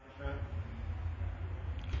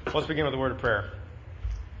Let's begin with a word of prayer.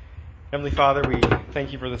 Heavenly Father, we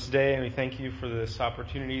thank you for this day, and we thank you for this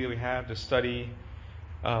opportunity that we have to study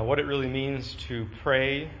what it really means to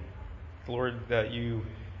pray. Lord, that you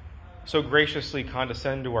so graciously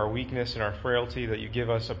condescend to our weakness and our frailty, that you give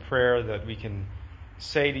us a prayer that we can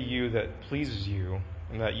say to you that pleases you,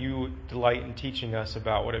 and that you delight in teaching us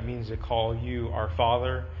about what it means to call you our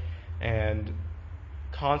Father and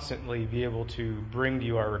constantly be able to bring to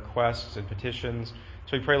you our requests and petitions.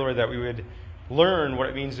 So we pray, Lord, that we would learn what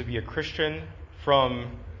it means to be a Christian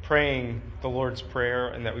from praying the Lord's Prayer,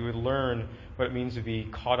 and that we would learn what it means to be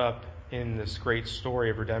caught up in this great story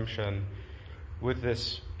of redemption with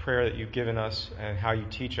this prayer that you've given us and how you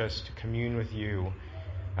teach us to commune with you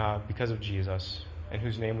because of Jesus, in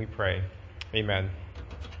whose name we pray. Amen.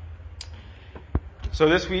 So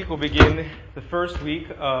this week we'll begin the first week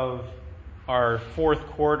of our fourth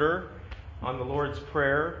quarter on the Lord's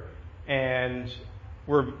Prayer, and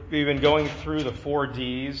we've been going through the 4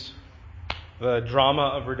 Ds, the drama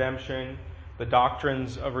of redemption, the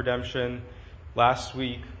doctrines of redemption. Last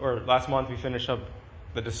month we finished up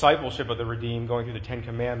the discipleship of the redeemed, going through the 10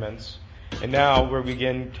 Commandments, and now we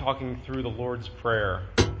begin talking through the Lord's Prayer.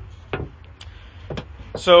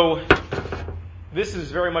 So this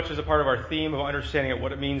is very much as a part of our theme of understanding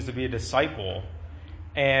what it means to be a disciple.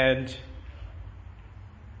 And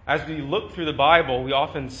as we look through the Bible, we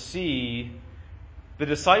often see the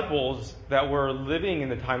disciples that were living in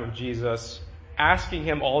the time of Jesus asking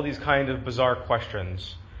him all these kind of bizarre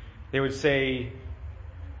questions. They would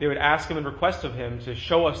ask him and request of him to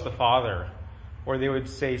show us the Father, or they would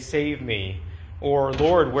say, "Save me," or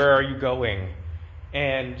 "Lord, where are you going?"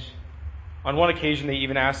 And on one occasion, they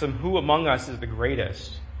even asked him, "Who among us is the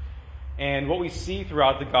greatest?" And what we see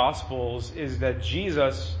throughout the Gospels is that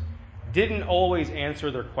Jesus didn't always answer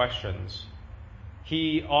their questions.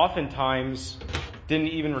 He oftentimes didn't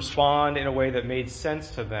even respond in a way that made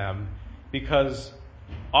sense to them, because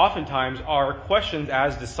oftentimes our questions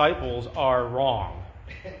as disciples are wrong.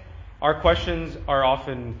 Our questions are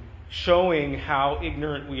often showing how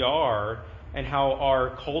ignorant we are and how our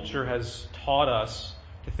culture has taught us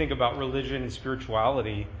to think about religion and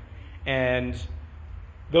spirituality. And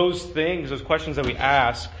those questions that we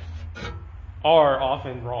ask, are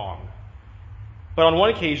often wrong. But on one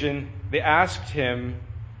occasion, they asked him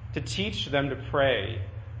to teach them to pray.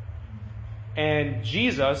 And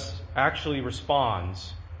Jesus actually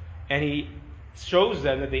responds. And he shows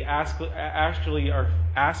them that they actually are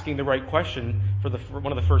asking the right question for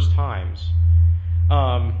one of the first times.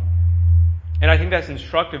 And I think that's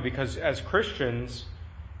instructive, because as Christians,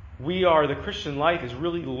 the Christian life is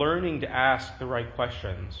really learning to ask the right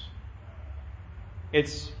questions.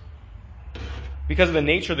 It's because of the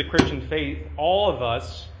nature of the Christian faith, all of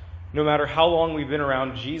us, no matter how long we've been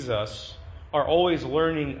around Jesus, are always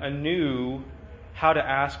learning anew how to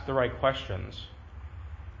ask the right questions.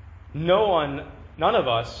 None of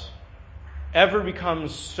us ever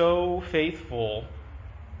becomes so faithful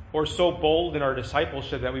or so bold in our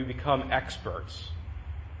discipleship that we become experts.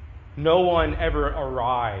 No one ever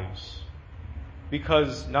arrives,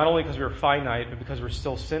 not only because we're finite, but because we're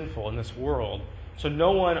still sinful in this world. So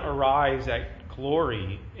no one arrives at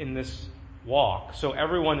glory in this walk. So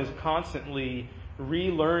everyone is constantly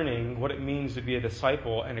relearning what it means to be a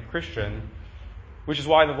disciple and a Christian, which is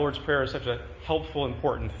why the Lord's Prayer is such a helpful,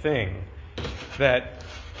 important thing. That,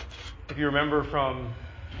 if you remember from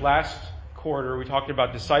last quarter, we talked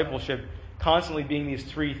about discipleship constantly being these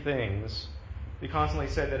 3 things. We constantly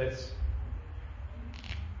said that it's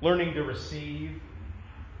learning to receive,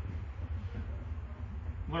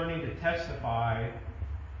 learning to testify,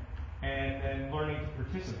 and then learning to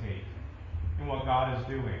participate in what God is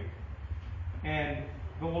doing. And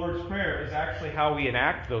the Lord's Prayer is actually how we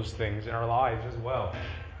enact those things in our lives as well.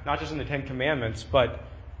 Not just in the 10 Commandments, but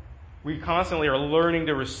we constantly are learning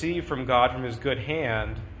to receive from God, from His good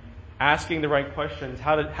hand, asking the right questions,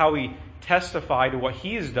 how we testify to what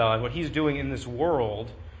He's done, what He's doing in this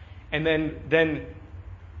world, and then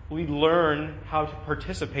we learn how to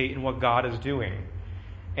participate in what God is doing.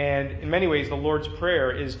 And in many ways, the Lord's Prayer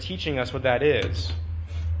is teaching us what that is.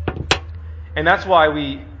 And that's why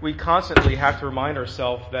we constantly have to remind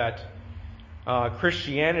ourselves that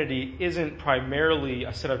Christianity isn't primarily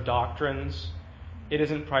a set of doctrines. It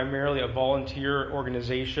isn't primarily a volunteer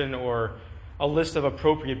organization or a list of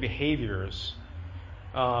appropriate behaviors.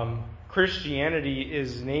 Christianity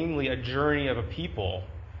is namely a journey of a people.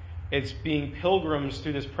 It's being pilgrims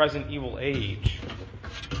through this present evil age.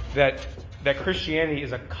 That Christianity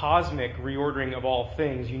is a cosmic reordering of all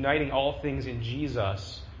things, uniting all things in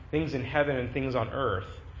Jesus, things in heaven and things on earth.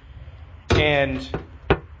 And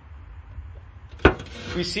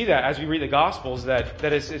we see that as we read the Gospels, that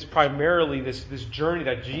it's primarily this journey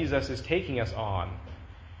that Jesus is taking us on.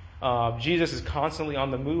 Jesus is constantly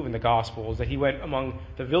on the move in the Gospels, that he went among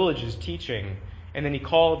the villages teaching, and then he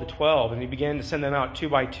called the 12, and he began to send them out 2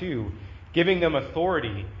 by 2, giving them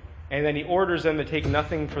authority, and then he orders them to take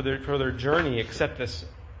nothing for their journey except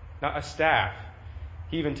not a staff.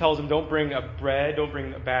 He even tells them, don't bring a bread, don't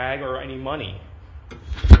bring a bag or any money.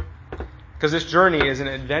 Because this journey is an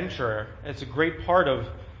adventure. It's a great part of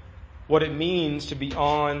what it means to be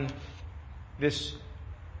on this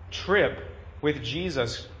trip with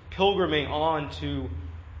Jesus, pilgriming on to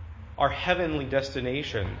our heavenly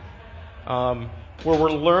destination, where we're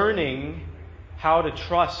learning how to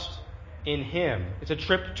trust in Him. It's a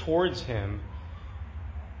trip towards Him,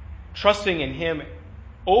 trusting in Him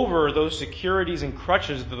over those securities and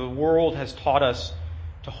crutches that the world has taught us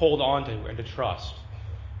to hold on to and to trust.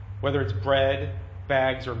 Whether it's bread,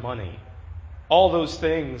 bags, or money. All those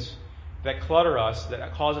things that clutter us,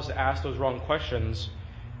 that cause us to ask those wrong questions,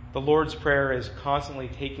 the Lord's Prayer is constantly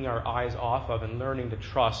taking our eyes off of and learning to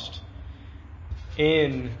trust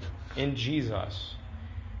in Jesus.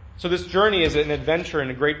 So this journey is an adventure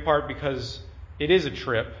in a great part because it is a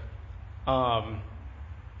trip. And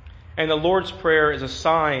the Lord's Prayer is a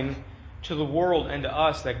sign to the world and to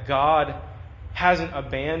us that God hasn't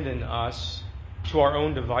abandoned us to our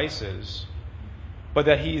own devices, but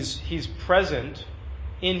that He's present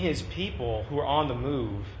in His people who are on the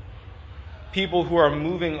move, people who are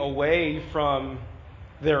moving away from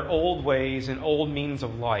their old ways and old means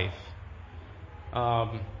of life,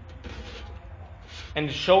 and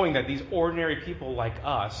showing that these ordinary people like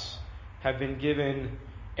us have been given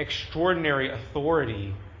extraordinary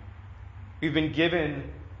authority. We've been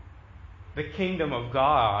given the kingdom of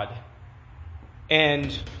God,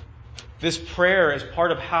 and this prayer is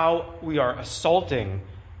part of how we are assaulting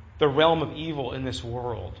the realm of evil in this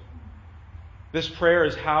world. This prayer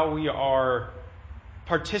is how we are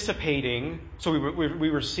participating. So we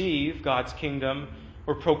receive God's kingdom.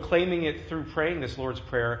 We're proclaiming it through praying this Lord's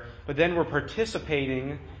Prayer. But then we're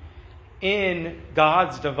participating in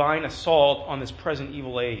God's divine assault on this present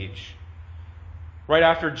evil age. Right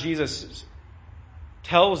after Jesus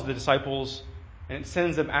tells the disciples and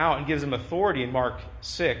sends them out and gives them authority in Mark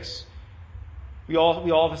 6, we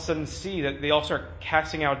all of a sudden see that they all start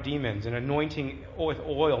casting out demons and anointing with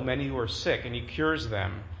oil many who are sick, and He cures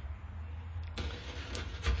them.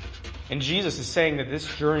 And Jesus is saying that this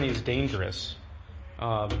journey is dangerous.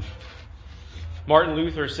 Martin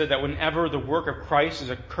Luther said that whenever the work of Christ is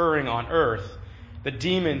occurring on earth, the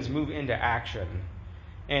demons move into action.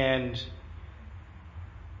 And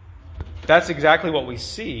that's exactly what we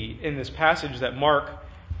see in this passage that Mark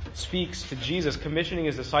speaks to Jesus commissioning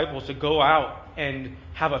His disciples to go out and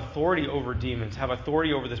have authority over demons, have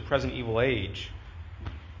authority over this present evil age.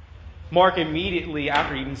 Mark immediately,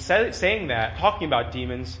 after even saying that, talking about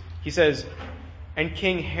demons, he says, and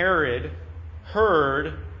King Herod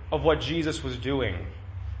heard of what Jesus was doing. And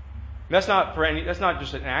that's not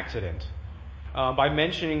just an accident. By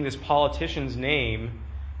mentioning this politician's name,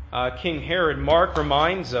 King Herod, Mark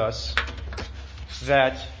reminds us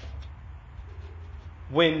that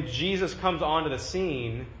when Jesus comes onto the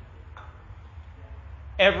scene,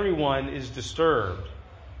 everyone is disturbed.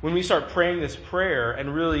 When we start praying this prayer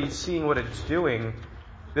and really seeing what it's doing,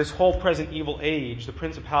 this whole present evil age, the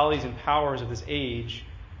principalities and powers of this age,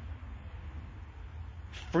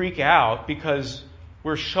 freak out because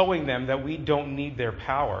we're showing them that we don't need their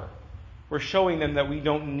power. We're showing them that we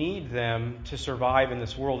don't need them to survive in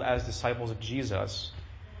this world as disciples of Jesus,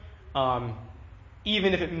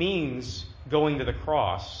 even if it means going to the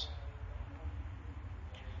cross.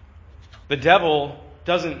 The devil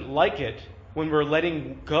doesn't like it when we're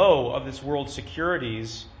letting go of this world's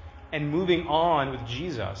securities and moving on with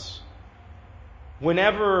Jesus.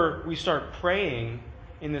 Whenever we start praying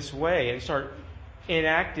in this way and start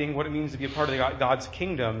enacting what it means to be a part of God's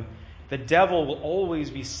kingdom, the devil will always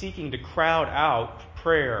be seeking to crowd out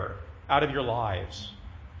prayer out of your lives.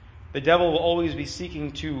 The devil will always be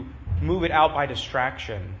seeking to move it out by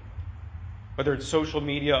distraction, whether it's social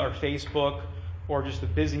media or Facebook or just the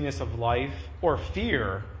busyness of life or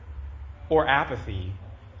fear or apathy.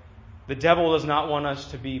 The devil does not want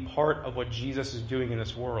us to be part of what Jesus is doing in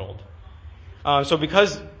this world. So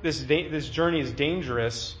because this journey is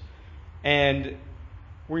dangerous and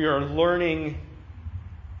we are learning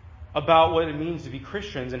about what it means to be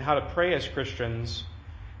Christians and how to pray as Christians,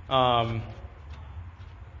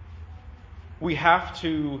 we have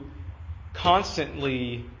to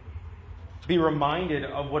constantly be reminded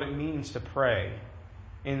of what it means to pray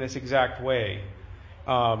in this exact way.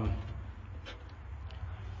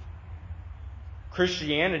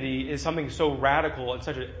 Christianity is something so radical and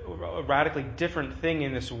such a radically different thing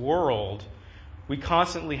in this world, we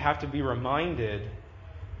constantly have to be reminded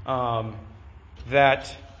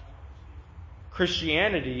that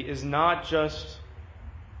Christianity is not just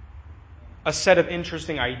a set of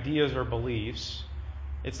interesting ideas or beliefs.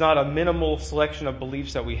 It's not a minimal selection of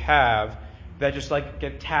beliefs that we have that just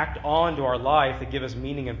get tacked on to our life that give us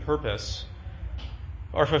meaning and purpose,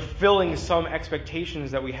 or fulfilling some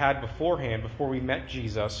expectations that we had beforehand before we met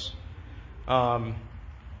Jesus.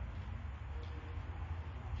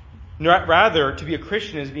 Rather, to be a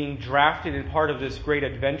Christian is being drafted in part of this great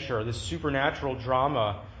adventure, this supernatural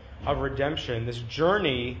drama of redemption, this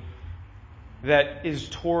journey that is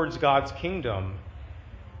towards God's kingdom.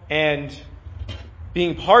 And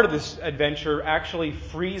being part of this adventure actually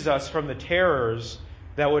frees us from the terrors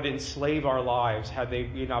that would enslave our lives had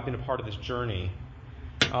we not been a part of this journey.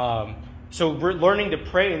 So we're learning to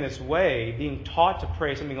pray in this way, being taught to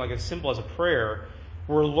pray something like as simple as a prayer.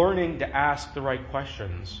 We're learning to ask the right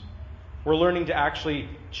questions. We're learning to actually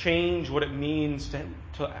change what it means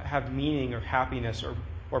to have meaning or happiness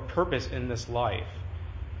or purpose in this life.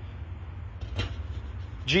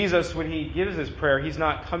 Jesus, when he gives this prayer, he's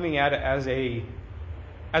not coming at it as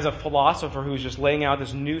a philosopher who's just laying out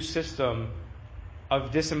this new system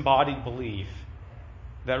of disembodied belief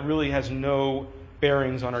that really has no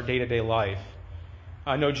bearings on our day-to-day life.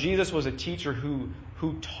 No, Jesus was a teacher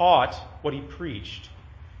who taught what he preached.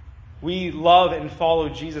 We love and follow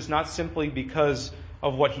Jesus not simply because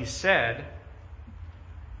of what he said,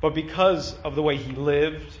 but because of the way he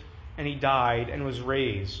lived and he died and was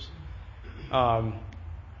raised.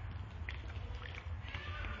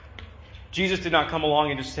 Jesus did not come along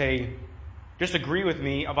and just say, just agree with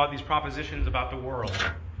me about these propositions about the world.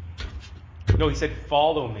 No, he said,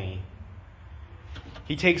 follow me.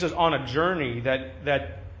 He takes us on a journey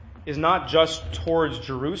that is not just towards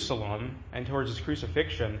Jerusalem and towards his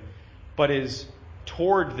crucifixion, but is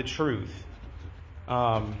toward the truth.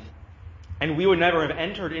 And we would never have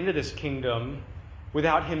entered into this kingdom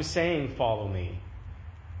without him saying, follow me.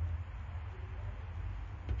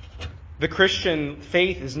 The Christian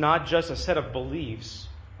faith is not just a set of beliefs,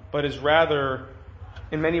 but is rather,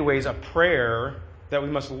 in many ways, a prayer that we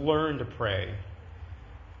must learn to pray.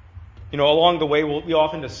 Along the way, we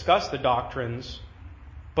often discuss the doctrines,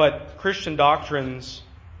 but Christian doctrines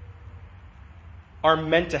are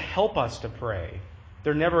meant to help us to pray.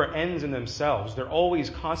 They're never ends in themselves. They're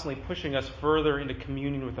always constantly pushing us further into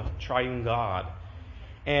communion with the triune God.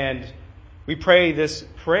 And we pray this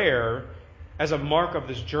prayer as a mark of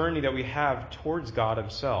this journey that we have towards God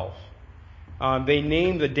himself. They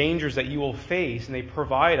name the dangers that you will face, and they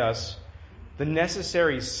provide us the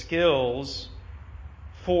necessary skills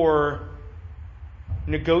for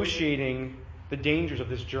negotiating the dangers of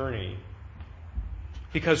this journey.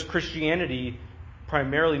 Because Christianity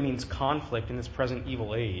primarily means conflict in this present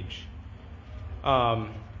evil age.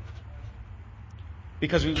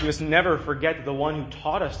 Because we must never forget that the one who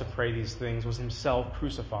taught us to pray these things was himself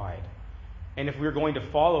crucified. And if we're going to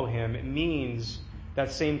follow him, it means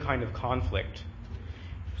that same kind of conflict.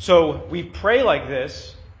 So we pray like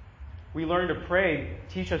this. We learn to pray,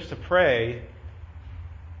 teach us to pray,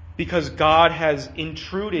 because God has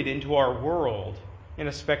intruded into our world in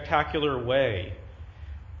a spectacular way.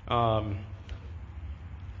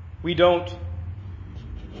 We don't,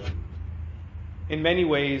 in many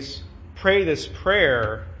ways, pray this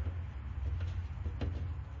prayer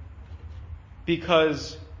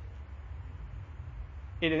because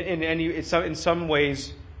in some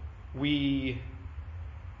ways we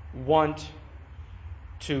want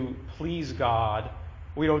to please God.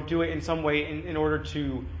 We don't do it in some way in order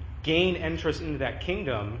to gain entrance into that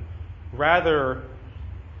kingdom. Rather,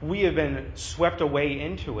 we have been swept away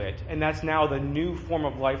into it, and that's now the new form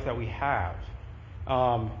of life that we have.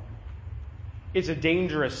 It's a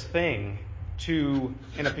dangerous thing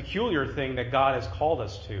and a peculiar thing that God has called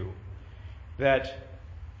us to, that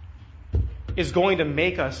is going to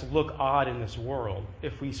make us look odd in this world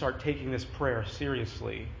if we start taking this prayer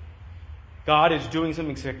seriously. God is doing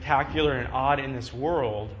something spectacular and odd in this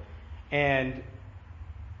world, and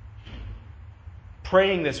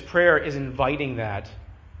praying this prayer is inviting that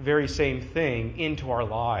very same thing into our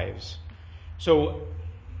lives. So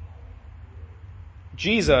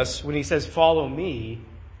Jesus, when he says, follow me,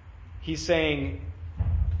 he's saying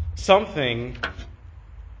something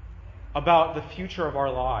about the future of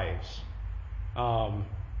our lives.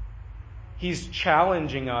 He's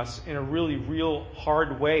challenging us in a really real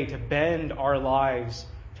hard way to bend our lives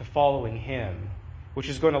to following him, which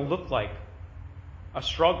is going to look like a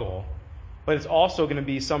struggle, but it's also going to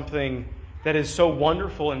be something that is so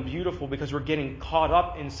wonderful and beautiful because we're getting caught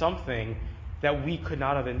up in something that we could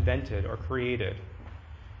not have invented or created.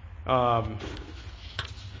 And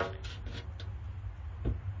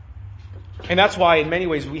that's why, in many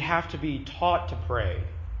ways, we have to be taught to pray,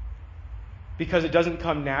 because it doesn't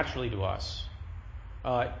come naturally to us.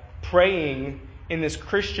 Praying in this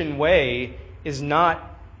Christian way is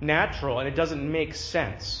not natural, and it doesn't make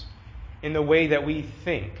sense in the way that we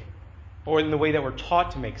think or in the way that we're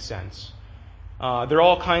taught to make sense. There are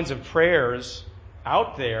all kinds of prayers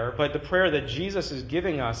out there, but the prayer that Jesus is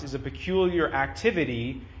giving us is a peculiar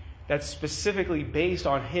activity that's specifically based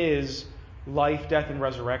on His life, death, and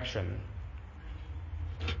resurrection.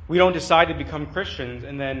 We don't decide to become Christians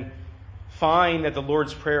and then find that the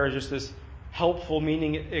Lord's Prayer is just this helpful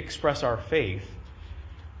meaning to express our faith.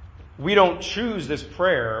 We don't choose this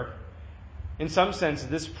prayer. In some sense,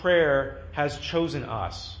 this prayer has chosen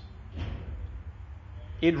us.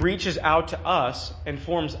 It reaches out to us and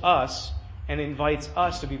forms us and invites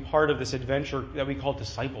us to be part of this adventure that we call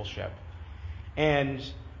discipleship. And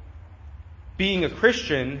being a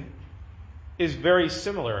Christian is very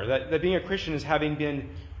similar. That being a Christian is having been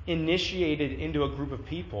initiated into a group of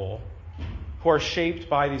people who are shaped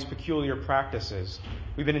by these peculiar practices.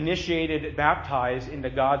 We've been initiated, baptized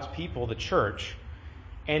into God's people, the church,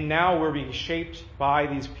 and now we're being shaped by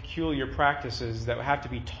these peculiar practices that have to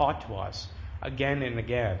be taught to us again and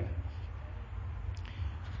again.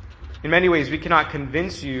 In many ways, we cannot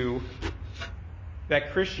convince you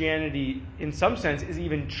that Christianity, in some sense, is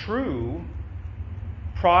even true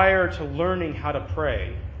prior to learning how to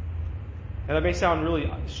pray. Now, that may sound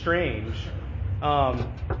really strange,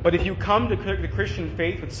 but if you come to the Christian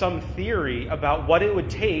faith with some theory about what it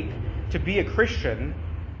would take to be a Christian,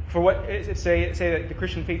 for what say that the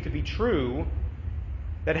Christian faith to be true,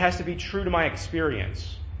 that has to be true to my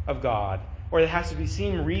experience of God, or it has to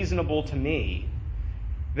seem reasonable to me,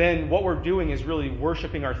 then what we're doing is really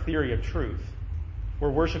worshiping our theory of truth. We're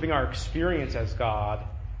worshiping our experience as God,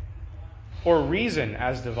 or reason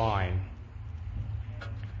as divine.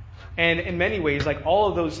 And in many ways, like all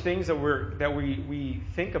of those things that we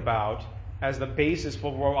think about as the basis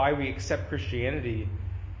for why we accept Christianity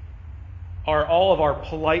are all of our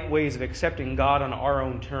polite ways of accepting God on our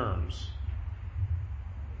own terms.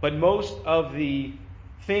 But most of the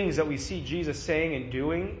things that we see Jesus saying and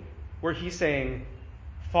doing, where He's saying,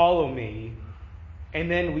 "Follow me," and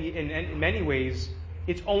then in many ways,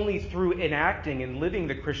 it's only through enacting and living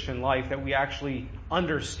the Christian life that we actually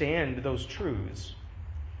understand those truths.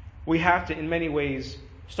 We have to, in many ways,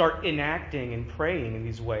 start enacting and praying in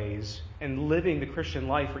these ways and living the Christian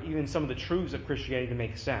life for even some of the truths of Christianity to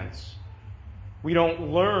make sense. We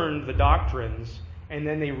don't learn the doctrines and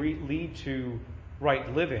then they lead to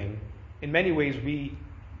right living. In many ways, we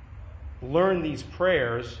learn these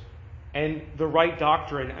prayers and the right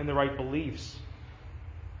doctrine and the right beliefs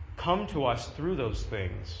come to us through those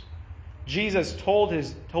things. Jesus told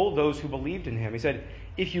those who believed in Him, He said,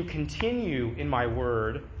 "If you continue in my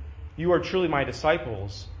word, you are truly my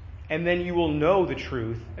disciples, and then you will know the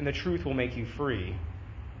truth, and the truth will make you free."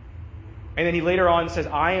 And then He later on says,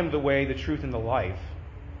 "I am the way, the truth, and the life."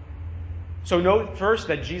 So note first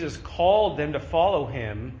that Jesus called them to follow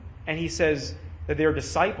Him, and He says that they are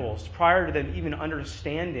disciples prior to them even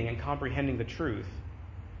understanding and comprehending the truth.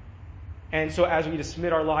 And so as we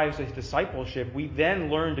submit our lives to discipleship, we then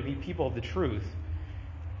learn to be people of the truth.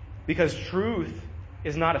 Because truth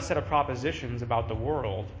is not a set of propositions about the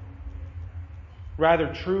world.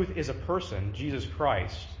 Rather, truth is a person, Jesus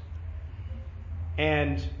Christ.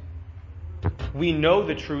 And we know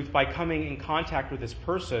the truth by coming in contact with this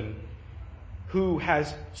person who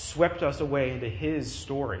has swept us away into His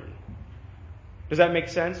story. Does that make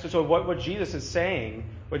sense? So what Jesus is saying,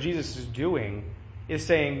 what Jesus is doing, is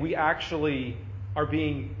saying we actually are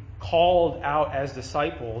being called out as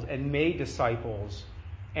disciples and made disciples.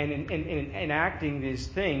 And in enacting these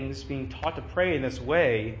things, being taught to pray in this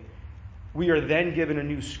way, we are then given a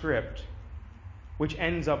new script, which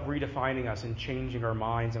ends up redefining us and changing our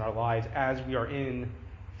minds and our lives as we are in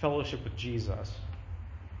fellowship with Jesus.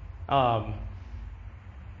 And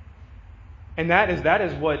that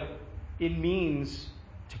is what it means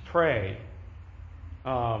to pray.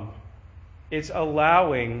 It's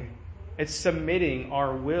submitting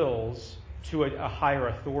our wills to a higher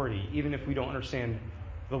authority, even if we don't understand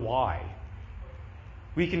the why.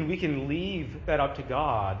 We can leave that up to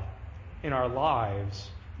God in our lives,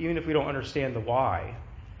 even if we don't understand the why.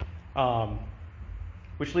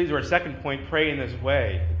 Which leads to our second point, pray in this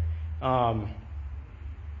way.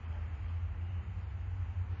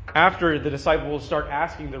 After the disciples start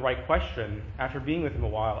asking the right question, after being with Him a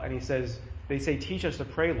while, and they say, teach us to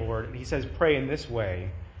pray, Lord. And he says, pray in this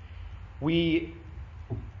way. We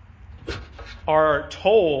are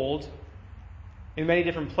told in many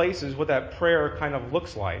different places what that prayer kind of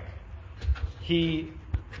looks like.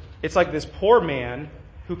 It's like this poor man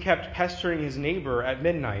who kept pestering his neighbor at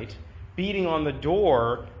midnight, beating on the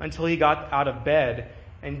door until he got out of bed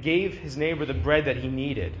and gave his neighbor the bread that he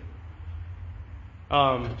needed.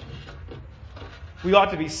 We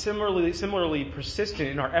ought to be similarly persistent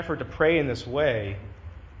in our effort to pray in this way.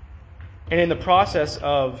 And in the process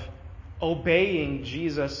of obeying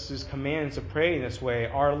Jesus' commands to pray in this way,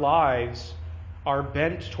 our lives are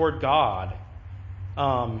bent toward God.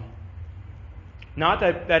 Not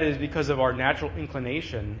that is because of our natural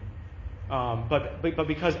inclination, but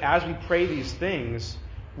because as we pray these things,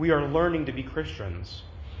 we are learning to be Christians.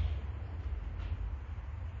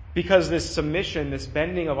 Because this submission, this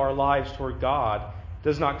bending of our lives toward God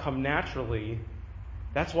does not come naturally,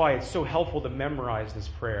 that's why it's so helpful to memorize this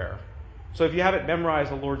prayer. So if you haven't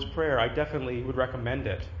memorized the Lord's Prayer, I definitely would recommend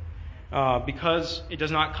it. Because it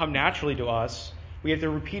does not come naturally to us, we have to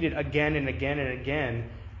repeat it again and again and again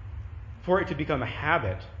for it to become a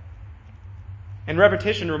habit. And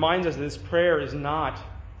repetition reminds us that this prayer is not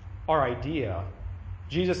our idea.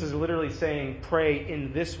 Jesus is literally saying, pray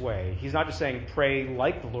in this way. He's not just saying, pray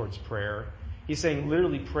like the Lord's Prayer. He's saying,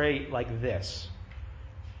 literally pray like this.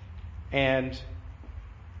 And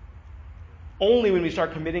only when we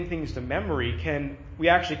start committing things to memory can we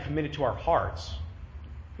actually commit it to our hearts.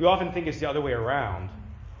 We often think it's the other way around.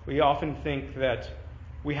 We often think that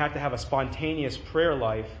we have to have a spontaneous prayer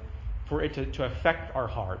life for it to affect our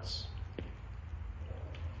hearts.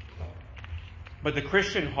 But the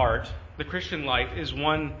Christian heart, the Christian life, is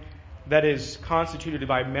one that is constituted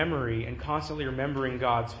by memory and constantly remembering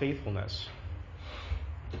God's faithfulness.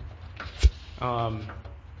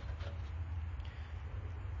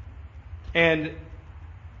 And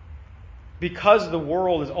because the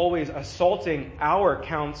world is always assaulting our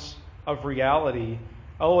accounts of reality,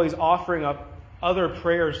 always offering up other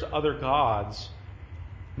prayers to other gods,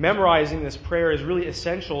 memorizing this prayer is really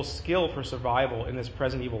essential skill for survival in this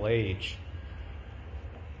present evil age.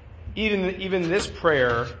 Even this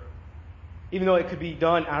prayer, even though it could be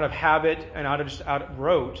done out of habit and out of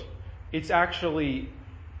rote, it's actually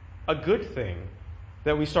a good thing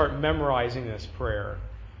that we start memorizing this prayer.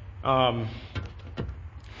 And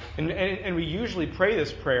we usually pray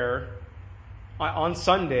this prayer on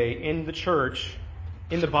Sunday in the church,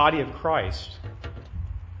 in the body of Christ,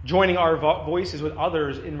 joining our voices with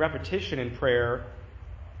others in repetition in prayer,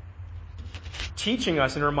 teaching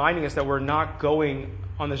us and reminding us that we're not going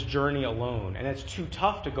on this journey alone, and it's too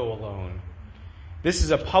tough to go alone. This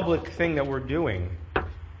is a public thing that we're doing.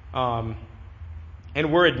 And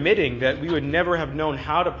we're admitting that we would never have known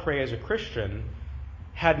how to pray as a Christian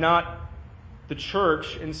had not the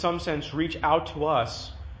church, in some sense, reached out to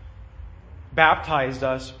us, baptized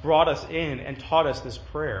us, brought us in, and taught us this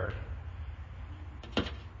prayer.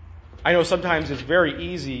 I know sometimes it's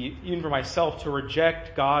very easy, even for myself, to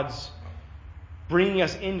reject God's bringing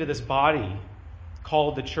us into this body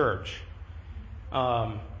called the church.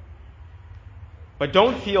 But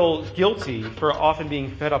don't feel guilty for often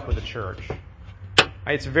being fed up with the church.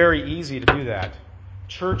 It's very easy to do that.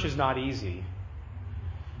 Church is not easy.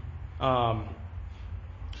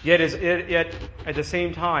 Yet at the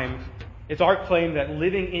same time, it's our claim that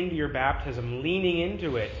living into your baptism, leaning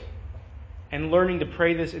into it, and learning to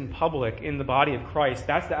pray this in public in the body of Christ,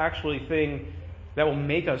 that's the actually thing that will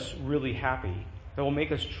make us really happy, that will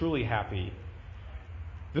make us truly happy.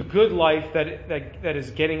 The good life that is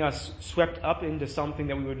getting us swept up into something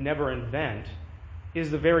that we would never invent is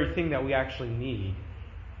the very thing that we actually need.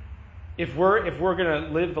 If we're going to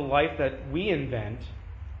live the life that we invent,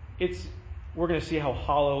 we're going to see how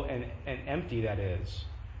hollow and empty that is,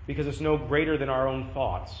 because it's no greater than our own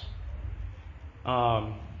thoughts.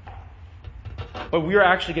 But we are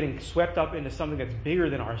actually getting swept up into something that's bigger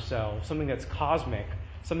than ourselves, something that's cosmic,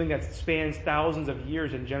 something that spans thousands of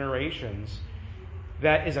years and generations,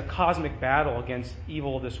 that is a cosmic battle against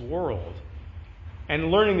evil of this world.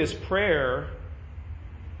 And learning this prayer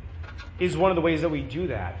is one of the ways that we do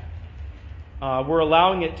that. We're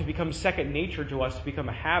allowing it to become second nature to us, to become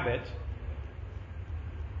a habit.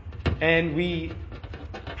 And we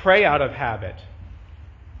pray out of habit.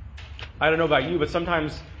 I don't know about you, but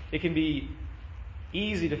sometimes it can be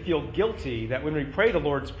easy to feel guilty that when we pray the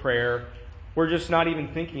Lord's Prayer, we're just not even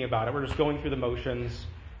thinking about it. We're just going through the motions,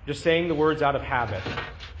 just saying the words out of habit.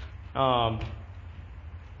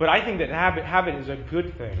 But I think that habit is a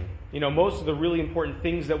good thing. Most of the really important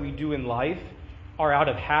things that we do in life are out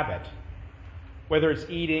of habit. whether it's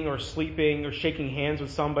eating or sleeping or shaking hands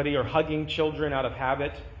with somebody or hugging children out of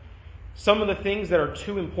habit. Some of the things that are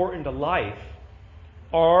too important to life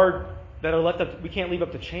we can't leave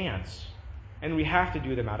up to chance, and we have to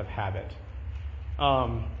do them out of habit.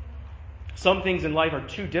 Some things in life are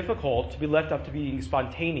too difficult to be left up to being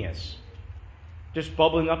spontaneous, just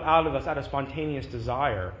bubbling up out of us out of spontaneous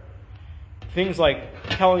desire. Things like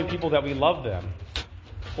telling people that we love them,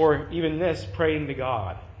 or even this, praying to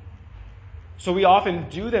God. So we often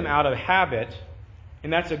do them out of habit,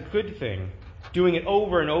 and that's a good thing. Doing it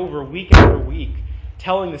over and over, week after week,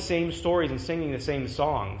 telling the same stories and singing the same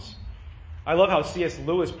songs. I love how C.S.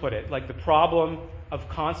 Lewis put it, like the problem of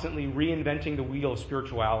constantly reinventing the wheel of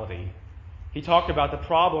spirituality. He talked about the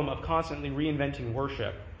problem of constantly reinventing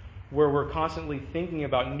worship, where we're constantly thinking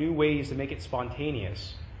about new ways to make it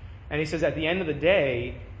spontaneous. And he says at the end of the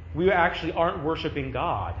day, we actually aren't worshiping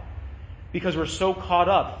God, because we're so caught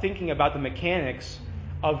up thinking about the mechanics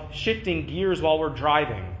of shifting gears while we're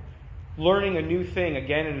driving, learning a new thing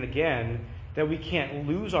again and again, that we can't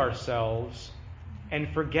lose ourselves and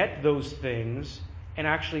forget those things and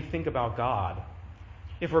actually think about God.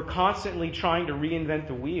 If we're constantly trying to reinvent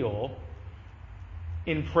the wheel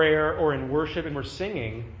in prayer or in worship and we're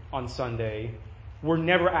singing on Sunday, we're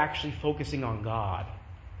never actually focusing on God.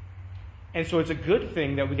 And so it's a good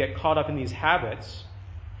thing that we get caught up in these habits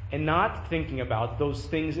and not thinking about those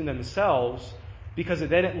things in themselves, because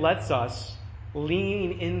then it lets us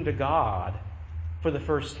lean into God for the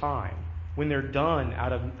first time when they're done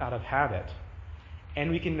out of habit.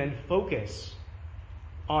 And we can then focus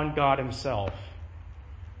on God Himself.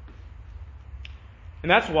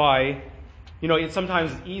 And that's why, it's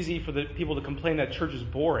sometimes easy for the people to complain that church is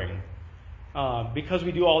boring. Because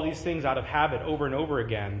we do all these things out of habit over and over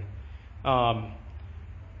again.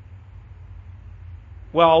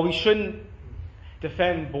 Well, we shouldn't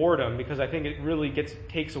defend boredom, because I think it really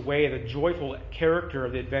takes away the joyful character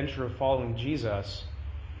of the adventure of following Jesus.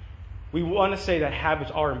 We want to say that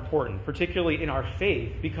habits are important, particularly in our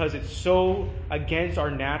faith, because it's so against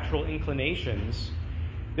our natural inclinations.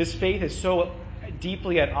 This faith is so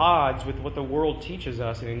deeply at odds with what the world teaches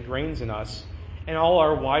us and ingrains in us, and all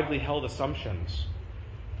our widely held assumptions.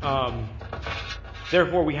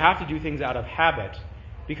 Therefore, we have to do things out of habit,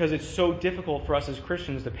 because it's so difficult for us as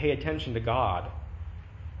Christians to pay attention to God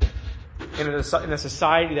in a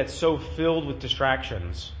society that's so filled with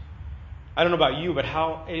distractions. I don't know about you, but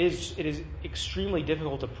it is extremely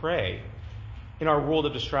difficult to pray in our world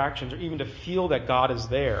of distractions, or even to feel that God is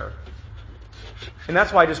there. And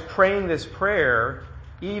that's why just praying this prayer,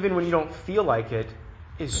 even when you don't feel like it,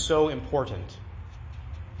 is so important.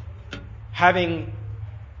 Having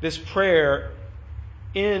this prayer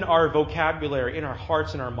in our vocabulary, in our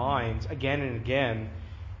hearts and our minds, again and again,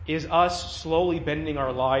 is us slowly bending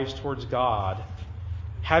our lives towards God,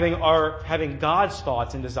 having God's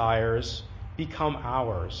thoughts and desires become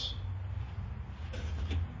ours.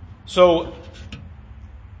 So,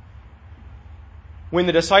 when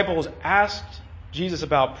the disciples asked Jesus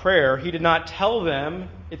about prayer, He did not tell them,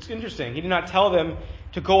 it's interesting, He did not tell them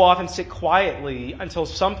to go off and sit quietly until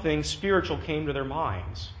something spiritual came to their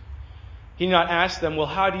minds. He did not ask them, well,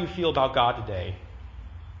 how do you feel about God today?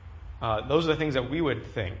 Those are the things that we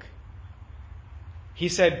would think. He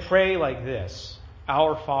said, pray like this: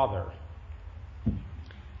 Our Father.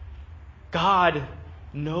 God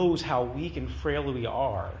knows how weak and frail we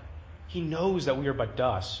are. He knows that we are but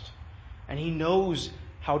dust. And He knows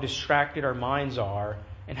how distracted our minds are,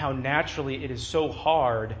 and how naturally it is so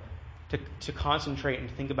hard to concentrate and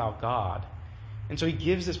think about God. And so He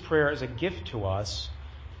gives this prayer as a gift to us,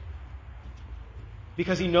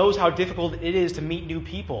 because He knows how difficult it is to meet new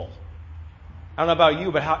people. I don't know about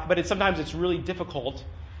you, but sometimes it's really difficult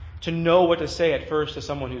to know what to say at first to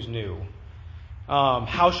someone who's new.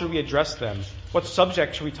 How should we address them? What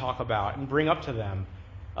subject should we talk about and bring up to them?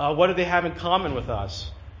 What do they have in common with us?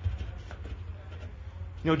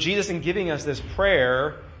 Jesus, in giving us this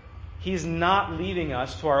prayer, He's not leaving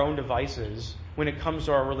us to our own devices when it comes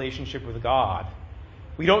to our relationship with God.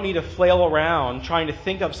 We don't need to flail around trying to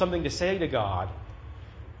think of something to say to God.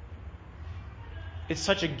 It's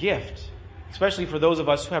such a gift, especially for those of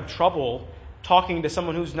us who have trouble talking to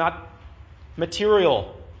someone who's not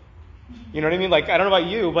material. You know what I mean? I don't know about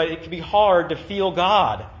you, but it can be hard to feel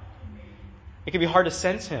God. It can be hard to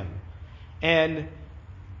sense Him. And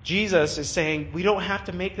Jesus is saying, we don't have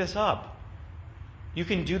to make this up. You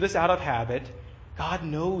can do this out of habit. God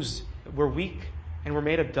knows we're weak and we're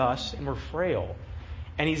made of dust and we're frail.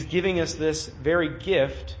 And He's giving us this very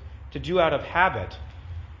gift to do out of habit.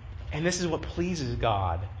 And this is what pleases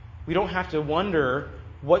God. We don't have to wonder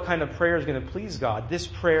what kind of prayer is going to please God. This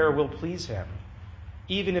prayer will please Him.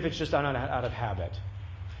 even if it's just out of habit.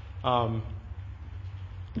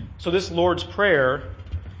 So this Lord's Prayer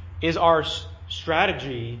is our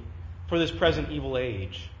strategy for this present evil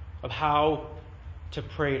age of how to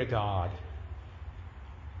pray to God.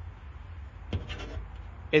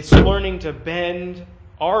 It's learning to bend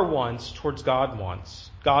our wants towards God's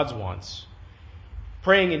wants.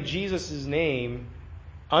 Praying in Jesus' name,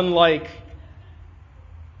 unlike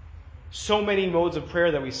so many modes of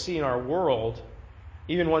prayer that we see in our world,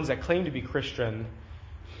 even ones that claim to be Christian,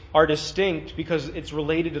 are distinct because it's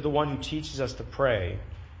related to the one who teaches us to pray.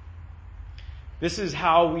 This is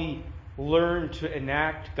how we learn to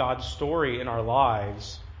enact God's story in our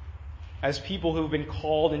lives as people who have been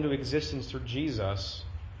called into existence through Jesus.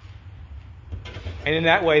 And in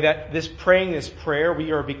that way, that praying this prayer,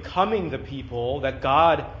 we are becoming the people that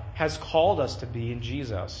God has called us to be in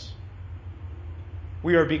Jesus.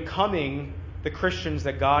 We are becoming the Christians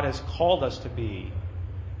that God has called us to be.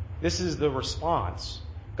 This is the response.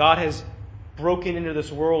 God has broken into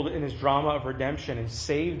this world in His drama of redemption and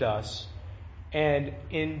saved us. And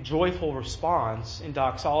in joyful response, in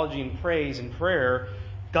doxology and praise and prayer,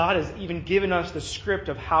 God has even given us the script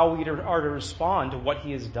of how we are to respond to what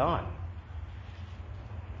He has done.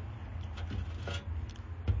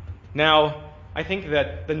 Now, I think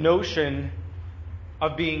that the notion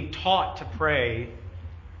of being taught to pray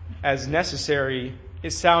as necessary,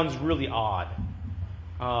 it sounds really odd.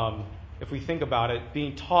 If we think about it,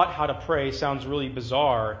 being taught how to pray sounds really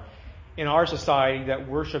bizarre in our society that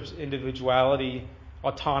worships individuality,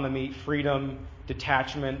 autonomy, freedom,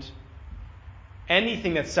 detachment.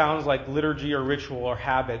 Anything that sounds like liturgy or ritual or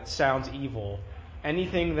habit sounds evil.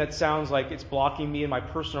 Anything that sounds like it's blocking me in my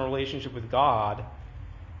personal relationship with God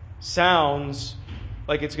sounds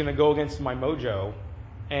like it's going to go against my mojo,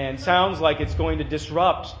 and sounds like it's going to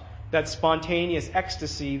disrupt that spontaneous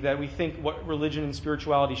ecstasy that we think what religion and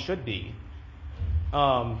spirituality should be.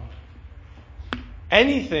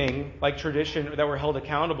 Anything like tradition that we're held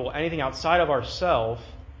accountable, anything outside of ourselves,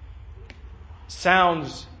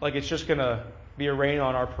 sounds like it's just going to be a rain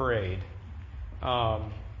on our parade.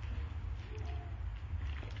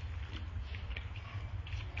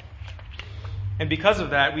 And because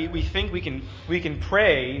of that, we think we can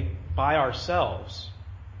pray by ourselves.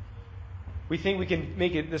 We think we can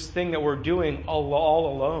make it this thing that we're doing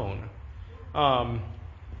all alone.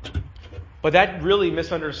 But that really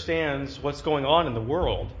misunderstands what's going on in the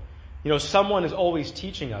world. Someone is always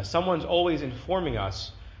teaching us. Someone's always informing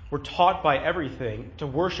us. We're taught by everything to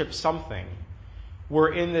worship something.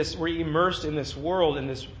 We're immersed in this world, in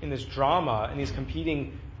this drama, in these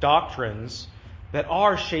competing doctrines that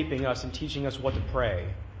are shaping us and teaching us what to pray.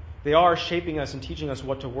 They are shaping us and teaching us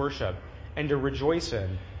what to worship and to rejoice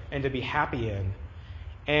in and to be happy in.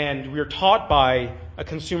 And we are taught by a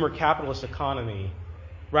consumer capitalist economy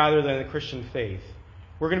rather than a Christian faith.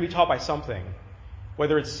 We're going to be taught by something,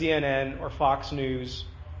 whether it's CNN or Fox News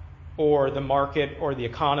or the market or the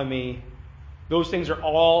economy. Those things are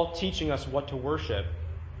all teaching us what to worship,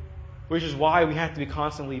 which is why we have to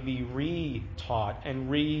constantly be re-taught and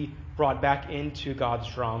brought back into God's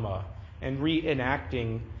drama and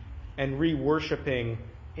reenacting and re-worshiping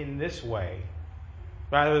in this way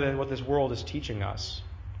rather than what this world is teaching us.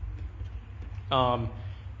 That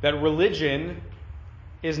religion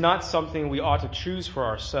is not something we ought to choose for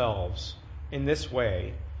ourselves in this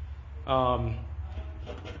way. And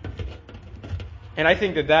I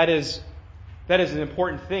think that is an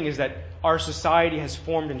important thing, is that our society has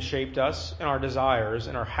formed and shaped us and our desires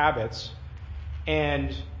and our habits,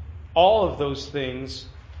 and all of those things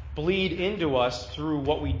bleed into us through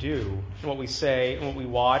what we do and what we say and what we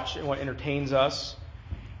watch and what entertains us.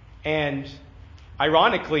 And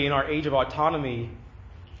ironically, in our age of autonomy,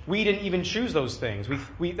 we didn't even choose those things.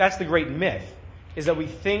 That's the great myth, is that we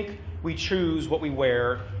think we choose what we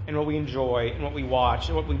wear and what we enjoy and what we watch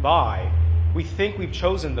and what we buy. We think we've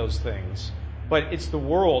chosen those things, but it's the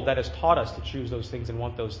world that has taught us to choose those things and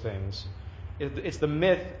want those things. It's the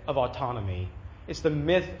myth of autonomy. It's the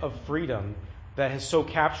myth of freedom that has so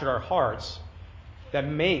captured our hearts that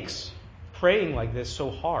makes praying like this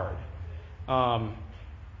so hard.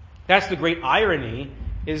 That's the great irony,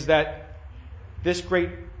 is that this great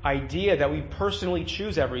idea that we personally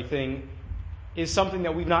choose everything is something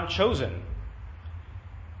that we've not chosen.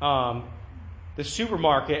 The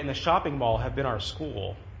supermarket and the shopping mall have been our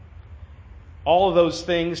school. All of those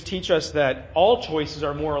things teach us that all choices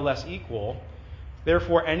are more or less equal.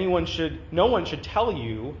 Therefore, no one should tell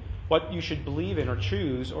you what you should believe in or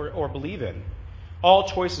choose or believe in. All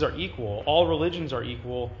choices are equal. All religions are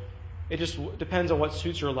equal. It just depends on what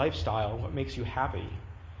suits your lifestyle, what makes you happy.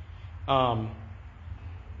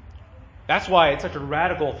 That's why it's such a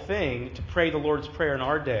radical thing to pray the Lord's Prayer in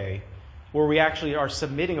our day, where we actually are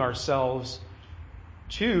submitting ourselves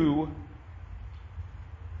to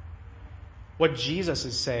what Jesus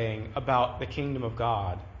is saying about the kingdom of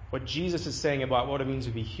God, what Jesus is saying about what it means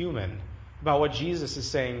to be human, about what Jesus is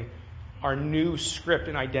saying our new script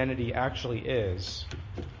and identity actually is.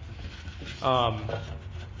 And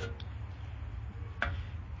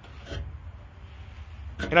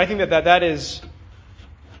I think that is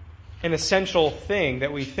an essential thing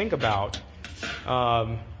that we think about.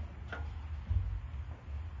 That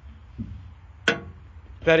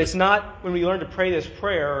it's not, when we learn to pray this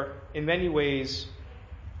prayer, in many ways,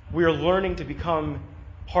 we are learning to become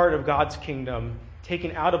part of God's kingdom,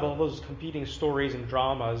 taken out of all those competing stories and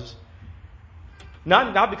dramas.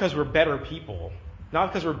 Not because we're better people,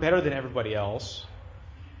 not because we're better than everybody else.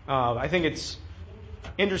 I think it's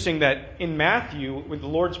interesting that in Matthew, when the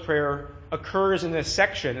Lord's Prayer occurs in this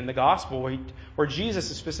section in the Gospel where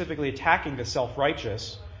Jesus is specifically attacking the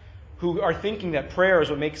self-righteous, who are thinking that prayer is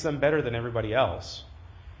what makes them better than everybody else.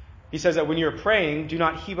 He says that when you're praying, do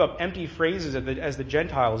not heap up empty phrases as the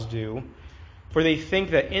Gentiles do, for they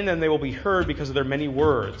think that in them they will be heard because of their many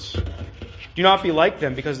words. Do not be like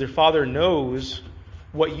them, because their Father knows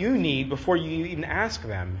what you need before you even ask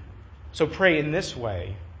them. So pray in this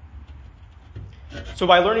way. So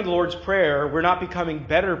by learning the Lord's Prayer, we're not becoming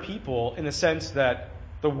better people in the sense that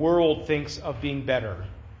the world thinks of being better.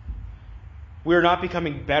 We're not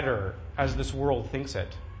becoming better as this world thinks it.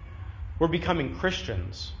 We're becoming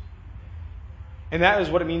Christians. And that is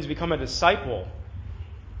what it means to become a disciple.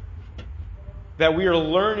 That we are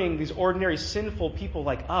learning, these ordinary sinful people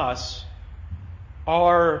like us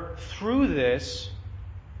are, through this,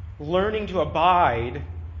 learning to abide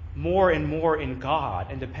more and more in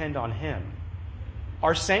God and depend on Him.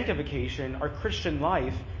 Our sanctification, our Christian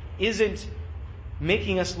life, isn't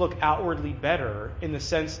making us look outwardly better in the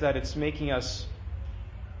sense that it's making us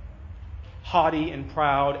haughty and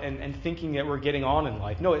proud and thinking that we're getting on in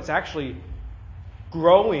life. No, it's actually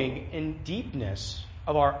growing in deepness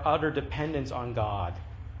of our utter dependence on God.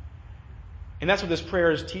 And that's what this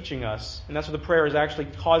prayer is teaching us. And that's what the prayer is actually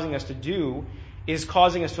causing us to do, is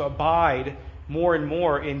causing us to abide more and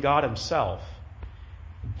more in God Himself.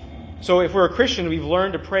 So if we're a Christian, we've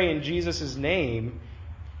learned to pray in Jesus' name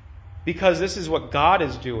because this is what God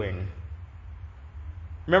is doing.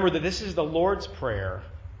 Remember that this is the Lord's Prayer.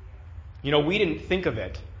 We didn't think of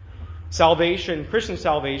it. Salvation, Christian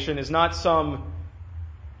salvation, is not some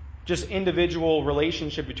just individual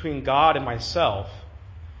relationship between God and myself.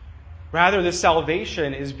 Rather, this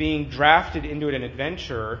salvation is being drafted into an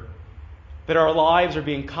adventure, that our lives are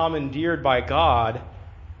being commandeered by God,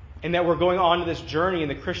 and that we're going on to this journey in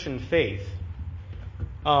the Christian faith.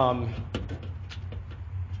 And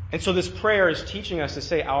so this prayer is teaching us to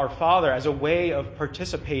say Our Father as a way of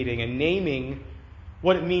participating and naming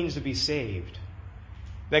what it means to be saved.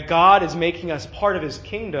 That God is making us part of His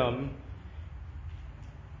kingdom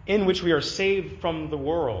in which we are saved from the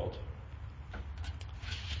world.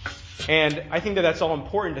 And I think that that's all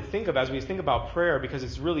important to think of as we think about prayer, because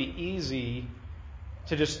it's really easy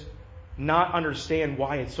to just not understand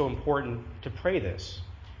why it's so important to pray this.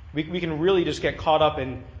 We can really just get caught up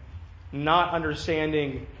in not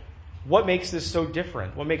understanding what makes this so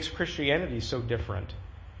different, what makes Christianity so different.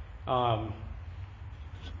 But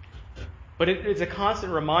it's a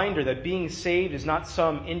constant reminder that being saved is not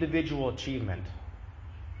some individual achievement.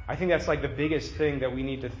 I think that's like the biggest thing that we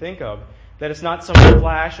need to think of, that it's not some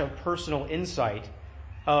flash of personal insight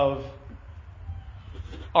of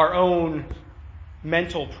our own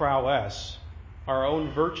mental prowess, our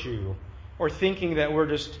own virtue, or thinking that we're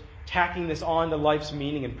just tacking this on to life's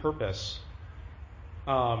meaning and purpose.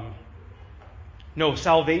 No,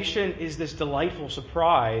 salvation is this delightful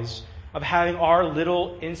surprise of having our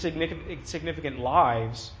little insignificant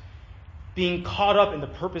lives being caught up in the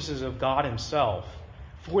purposes of God Himself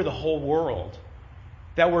for the whole world.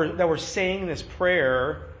 That we're saying this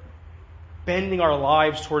prayer, bending our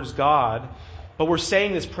lives towards God, but we're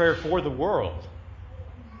saying this prayer for the world.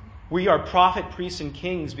 We are prophet, priests, and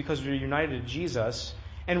kings because we're united to Jesus,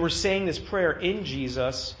 and we're saying this prayer in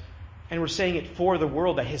Jesus, and we're saying it for the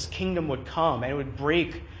world, that His kingdom would come and it would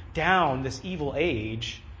break down this evil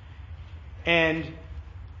age, and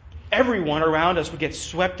everyone around us would get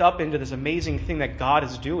swept up into this amazing thing that God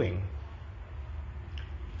is doing.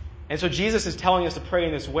 And so Jesus is telling us to pray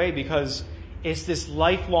in this way because it's this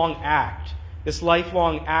lifelong act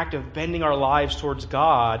of bending our lives towards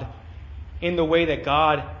God in the way that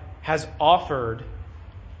God has offered,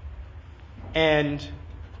 and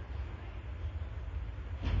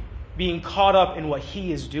being caught up in what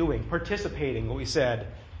He is doing, participating, what we said,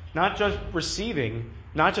 Not just receiving,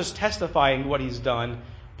 not just testifying what he's done,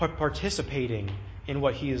 but participating in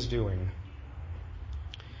what he is doing.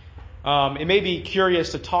 It may be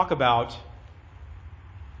curious to talk about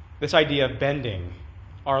this idea of bending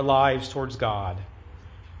our lives towards God.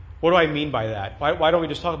 What do I mean by that? Why don't we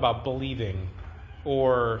just talk about believing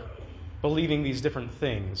or believing these different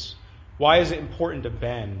things? Why is it important to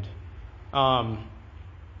bend?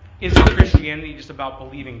 Is Christianity just about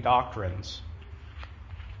believing doctrines?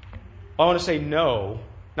 I want to say no,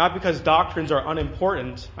 not because doctrines are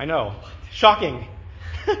unimportant. I know. Shocking.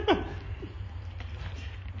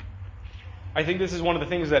 I think this is one of the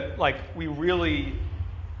things that we really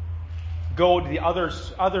go to the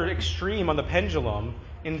other extreme on the pendulum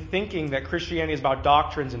in thinking that Christianity is about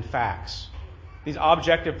doctrines and facts. These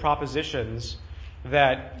objective propositions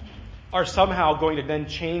that are somehow going to then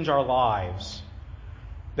change our lives.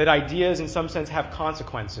 That ideas in some sense have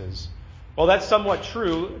consequences. Well, that's somewhat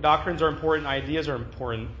true. Doctrines are important, ideas are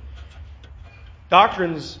important.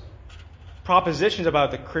 Doctrines, propositions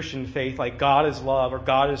about the Christian faith, like God is love or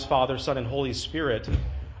God is Father, Son, and Holy Spirit,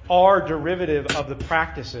 are derivative of the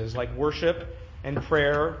practices like worship and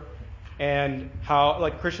prayer and how,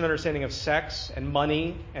 like Christian understanding of sex and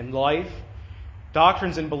money and life.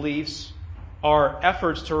 Doctrines and beliefs are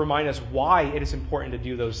efforts to remind us why it is important to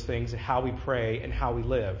do those things and how we pray and how we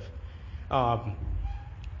live.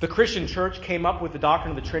 The Christian church came up with the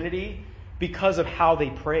doctrine of the Trinity because of how they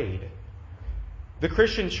prayed. The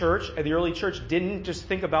Christian church and the early church didn't just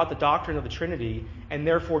think about the doctrine of the Trinity and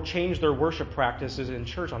therefore change their worship practices in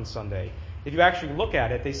church on Sunday. If you actually look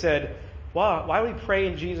at it, they said, well, why do we pray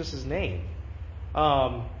in Jesus' name?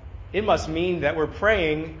 It must mean that we're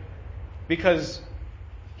praying because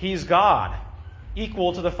He's God,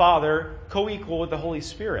 equal to the Father, co-equal with the Holy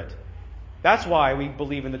Spirit. That's why we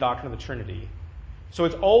believe in the doctrine of the Trinity. So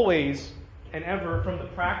it's always and ever from the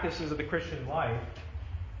practices of the Christian life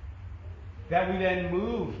that we then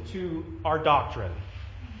move to our doctrine.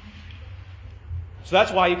 So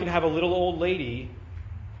that's why you can have a little old lady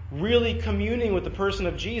really communing with the person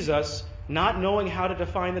of Jesus, not knowing how to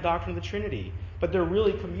define the doctrine of the Trinity, but they're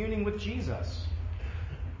really communing with Jesus.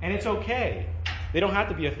 And it's okay. They don't have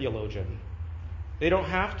to be a theologian. They don't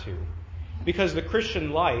have to. Because the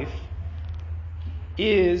Christian life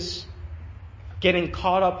is getting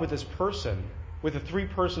caught up with this person, with the three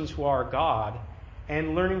persons who are God,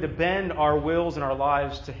 and learning to bend our wills and our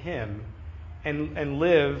lives to Him and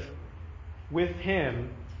live with Him.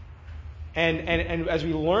 And as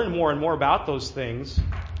we learn more and more about those things,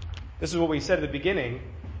 this is what we said at the beginning,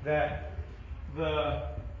 that the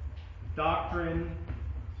doctrine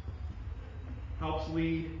helps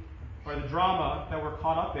lead, or the drama that we're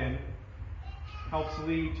caught up in helps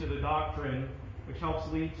lead to the doctrine, which helps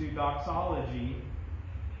lead to doxology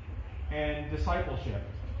and discipleship.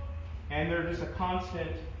 And they're just a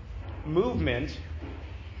constant movement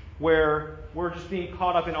where we're just being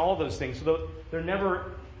caught up in all those things. So they're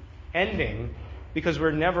never ending because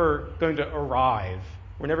we're never going to arrive.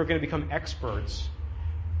 We're never going to become experts.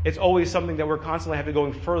 It's always something that we're constantly having to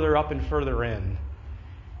go further up and further in.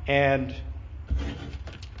 And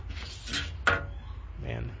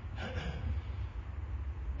man,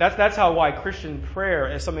 that's why Christian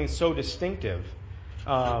prayer is something so distinctive.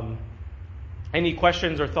 Any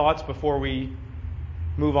questions or thoughts before we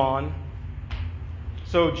move on?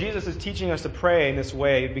 So Jesus is teaching us to pray in this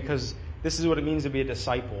way because this is what it means to be a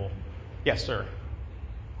disciple. Yes, sir.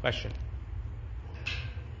 Question.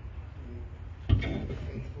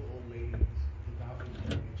 Faithful old lady devoutly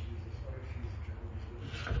praying to Jesus.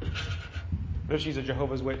 What if she's a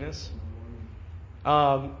Jehovah's Witness? What if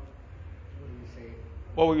she's a Jehovah's Witness? What do we say?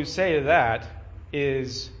 What we would say to that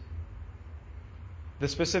is the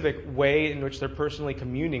specific way in which they're personally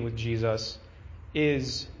communing with Jesus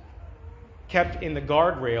is kept in the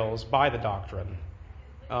guardrails by the doctrine.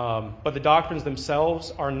 But the doctrines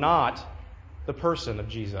themselves are not the person of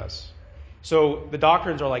Jesus. So the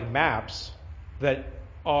doctrines are like maps that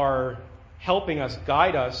are helping us,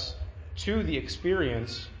 guide us to the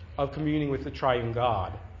experience of communing with the triune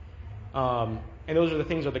God. And those are the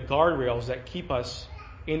things, are the guardrails that keep us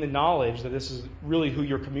in the knowledge that this is really who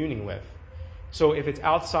you're communing with. So if it's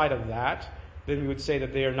outside of that, then we would say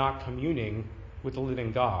that they are not communing with the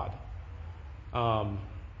living God.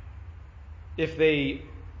 If they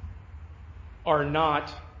are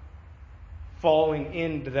not following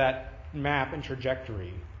into that map and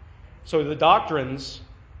trajectory. So the doctrines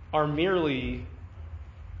are merely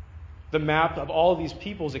the map of all of these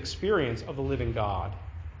people's experience of the living God.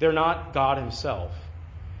 They're not God Himself.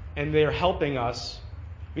 And they're helping us,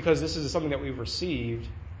 because this is something that we've received,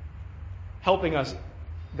 helping us,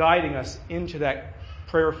 guiding us into that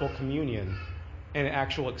prayerful communion and an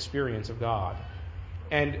actual experience of God.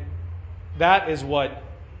 And that is what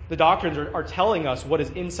the doctrines are telling us, what is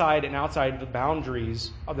inside and outside the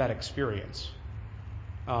boundaries of that experience.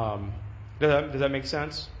 Does that make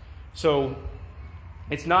sense? So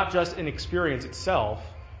it's not just an experience itself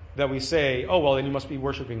that we say, oh, well, then you must be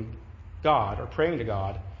worshiping God or praying to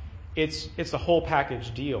God. It's the whole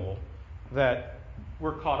package deal that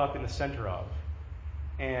we're caught up in the center of.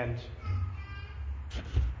 And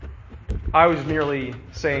I was merely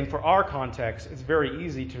saying, for our context, it's very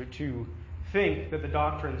easy to think that the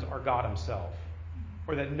doctrines are God himself,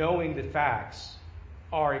 or that knowing the facts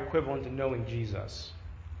are equivalent to knowing Jesus.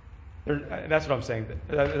 That's what I'm saying.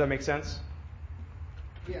 Does that make sense?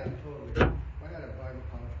 Yeah, totally. I had a Bible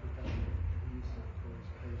college professor who used to always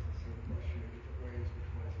pose the same question in different ways,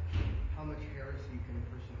 which was, how much heresy can a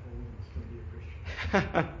person hold and still be a Christian?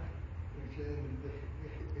 Which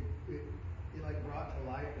it like brought to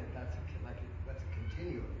light that that's a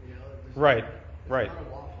continuum, you know? Right. It's not a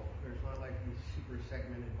waffle. There's not like these super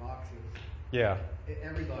segmented boxes. Yeah.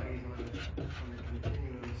 Everybody's on a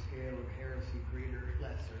continuum scale of heresy, greater,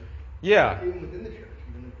 lesser. Yeah. Even within the church,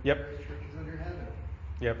 even the various churches under heaven.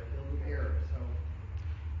 Yep. Filled with error. So.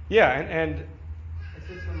 Yeah, and it's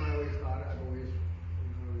just something I always thought. I always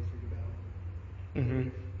think about. Mm-hmm.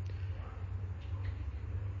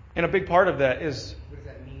 And a big part of that is. What does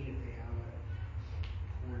that mean if they have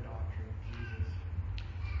a poor doctrine of Jesus?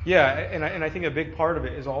 Yeah, and I think a big part of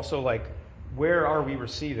it is also like, where are we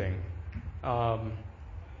receiving?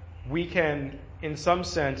 We can, in some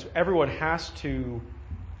sense, everyone has to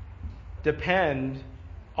depend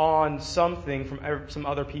on something from some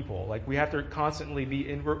other people. Like, we have to constantly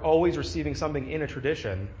we're always receiving something in a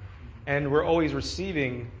tradition, and we're always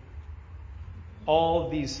receiving all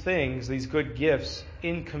of these things, these good gifts,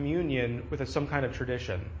 in communion with some kind of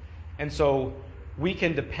tradition. And so we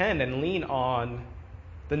can depend and lean on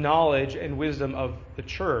the knowledge and wisdom of the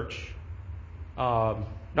church, not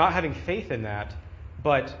having faith in that,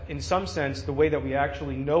 but in some sense, the way that we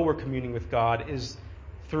actually know we're communing with God is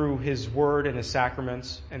through His Word and His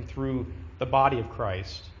sacraments and through the body of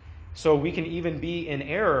Christ. So we can even be in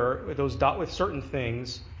error with certain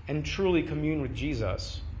things and truly commune with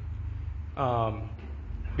Jesus,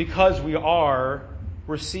 because we are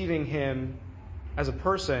receiving Him as a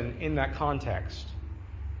person in that context.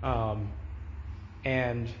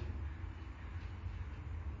 And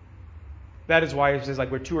that is why it says,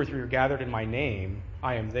 like, where 2 or 3 are gathered in my name,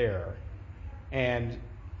 I am there. And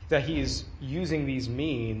that He's using these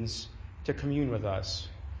means to commune with us.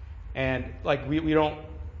 And like we don't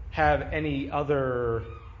have any other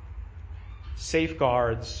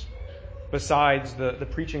safeguards besides the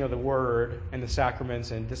preaching of the Word and the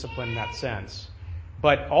sacraments and discipline in that sense.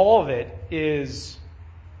 But all of it is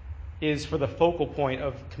for the focal point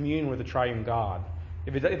of communion with the triune God.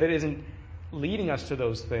 If it isn't leading us to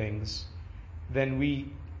those things, then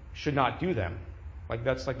we should not do them. Like,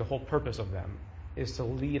 that's like the whole purpose of them, is to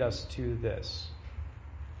lead us to this.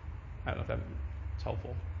 I don't know if that's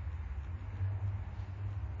helpful.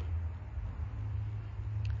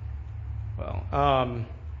 Well,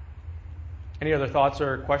 any other thoughts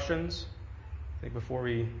or questions? I think before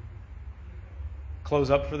we close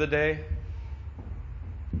up for the day.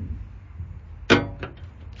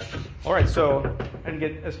 All right, so I didn't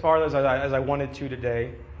get as far as I wanted to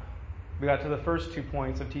today. We got to the first 2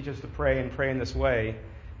 points of teach us to pray and pray in this way.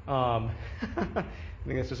 I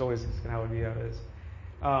think that's just always how it is.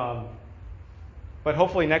 But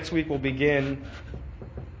hopefully next week we'll begin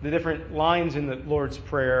the different lines in the Lord's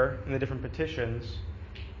Prayer and the different petitions.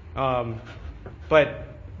 But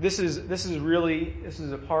this is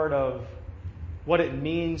a part of what it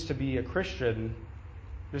means to be a Christian.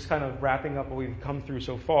 Just kind of wrapping up what we've come through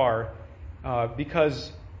so far,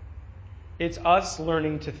 because it's us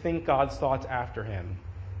learning to think God's thoughts after Him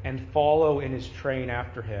and follow in His train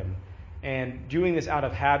after Him. And doing this out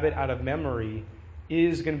of habit, out of memory,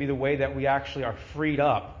 is going to be the way that we actually are freed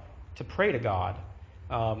up to pray to God.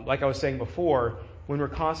 Like I was saying before, when we're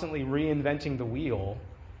constantly reinventing the wheel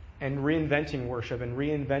and reinventing worship and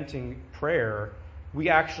reinventing prayer, we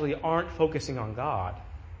actually aren't focusing on God.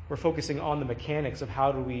 We're focusing on the mechanics of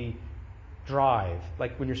how do we drive.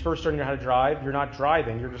 Like, when you're first starting to know how to drive, you're not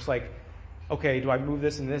driving. You're just like, okay, do I move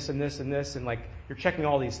this and this and this and this? And like, you're checking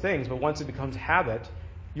all these things. But once it becomes habit,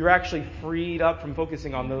 you're actually freed up from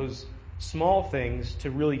focusing on those small things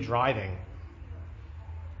to really driving.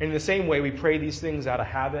 And in the same way, we pray these things out of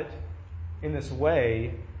habit in this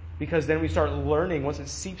way, because then we start learning, once it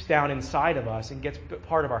seeps down inside of us and gets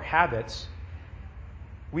part of our habits,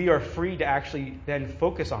 we are free to actually then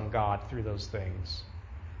focus on God through those things.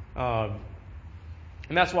 And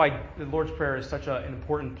And that's why the Lord's Prayer is such an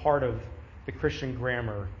important part of the Christian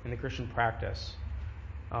grammar and the Christian practice.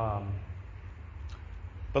 But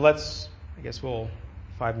I guess 5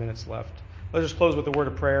 minutes left. Let's just close with a word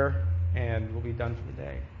of prayer, and we'll be done for the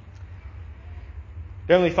day.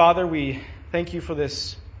 Heavenly Father, we thank you for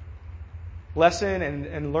this lesson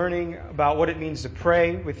and learning about what it means to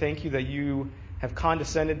pray. We thank you that you have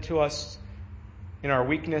condescended to us in our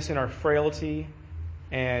weakness, in our frailty,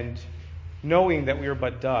 and knowing that we are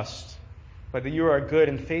but dust, but that you are a good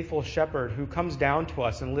and faithful shepherd who comes down to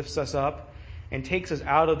us and lifts us up and takes us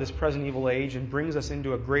out of this present evil age and brings us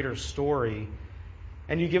into a greater story.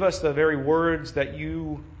 And you give us the very words that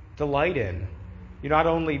you delight in. You not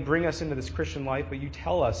only bring us into this Christian life, but you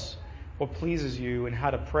tell us what pleases you and how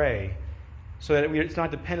to pray, so that it's not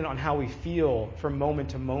dependent on how we feel from moment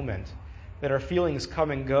to moment, that our feelings come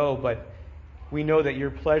and go, but we know that your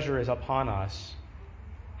pleasure is upon us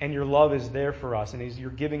and your love is there for us, and you're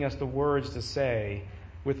giving us the words to say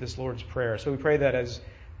with this Lord's Prayer. So we pray that as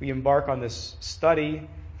we embark on this study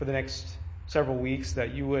for the next several weeks,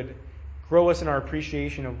 that you would grow us in our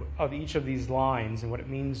appreciation of each of these lines and what it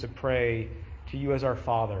means to pray to you as our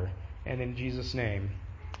Father. And in Jesus' name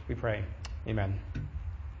we pray. Amen.